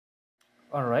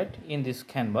Alright, in this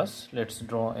canvas let's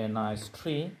draw a nice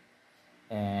tree,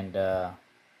 and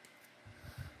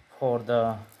for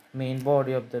the main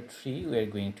body of the tree we are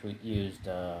going to use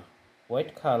the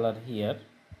white color. Here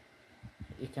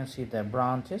you can see the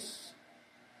branches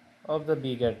of the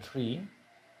bigger tree,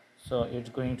 so it's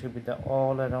going to be the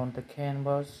all around the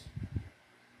canvas.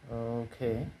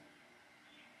 Okay,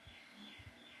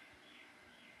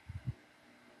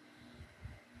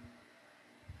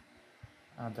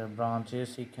 other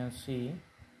branches you can see.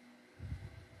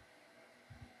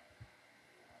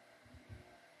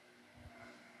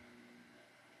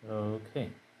 Okay,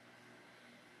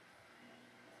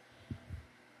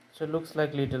 so it looks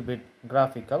like little bit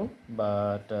graphical,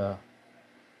 but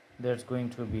there's going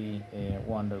to be a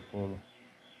wonderful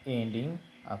ending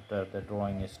after the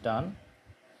drawing is done.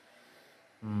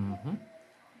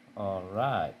 All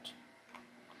right,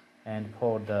 and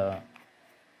for the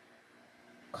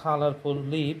colorful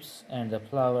leaves and the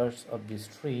flowers of this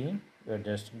tree, we're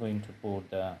just going to put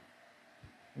the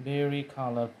very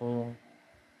colorful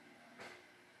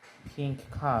pink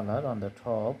color on the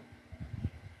top.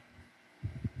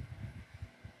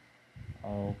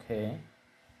 Okay,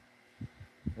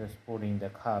 just putting the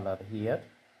color here,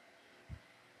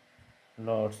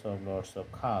 lots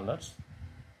of colors.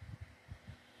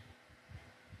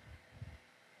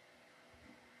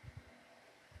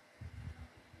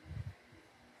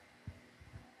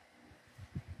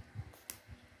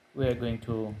 We are going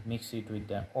to mix it with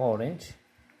the orange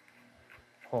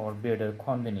for better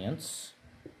convenience.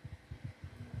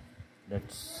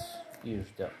 Let's use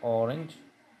the orange,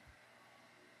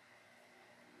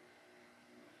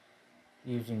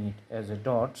 using it as a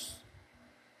dots.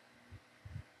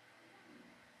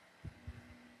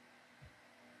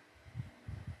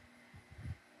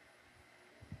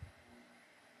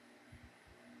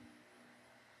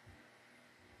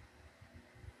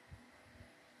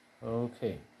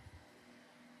 Okay,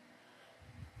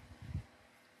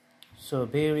 so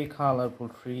very colorful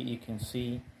tree you can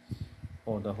see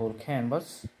for the whole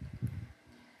canvas.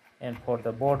 And for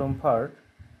the bottom part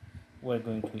we're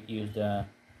going to use the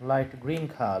light green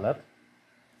color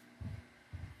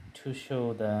to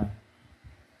show the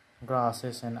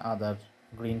grasses and other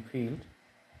green field.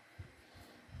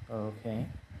 Okay,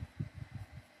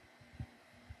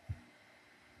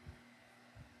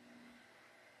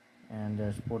 and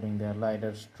just putting the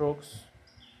lighter strokes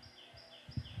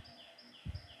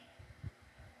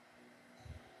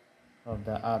of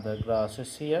the other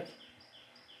grasses here.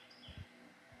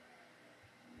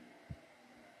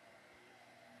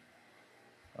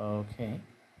 Okay,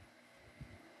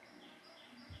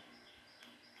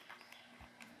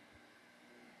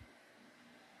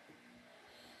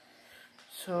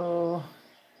 so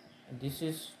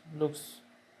this looks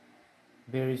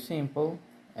very simple,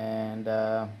 and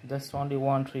that's only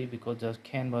one tree because the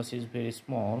canvas is very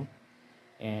small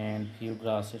and few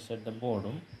grasses at the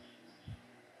bottom.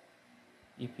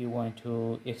 If you want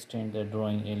to extend the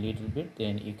drawing a little bit,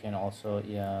 then you can also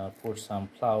put some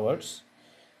flowers,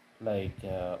 like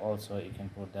also you can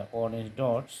put the orange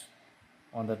dots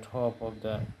on the top of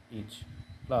the each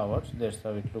flowers. That's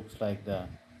how it looks like, the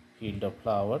field of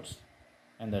flowers,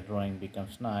 and the drawing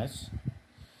becomes nice.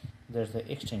 There's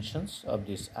the extensions of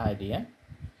this idea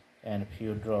and a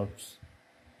few drops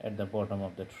at the bottom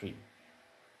of the tree.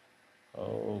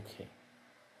 Okay,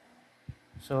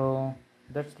 so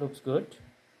that looks good,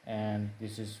 and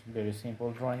this is very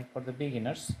simple drawing for the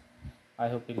beginners. I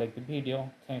hope you like the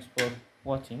video. Thanks for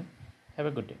watching. Have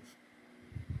a good day.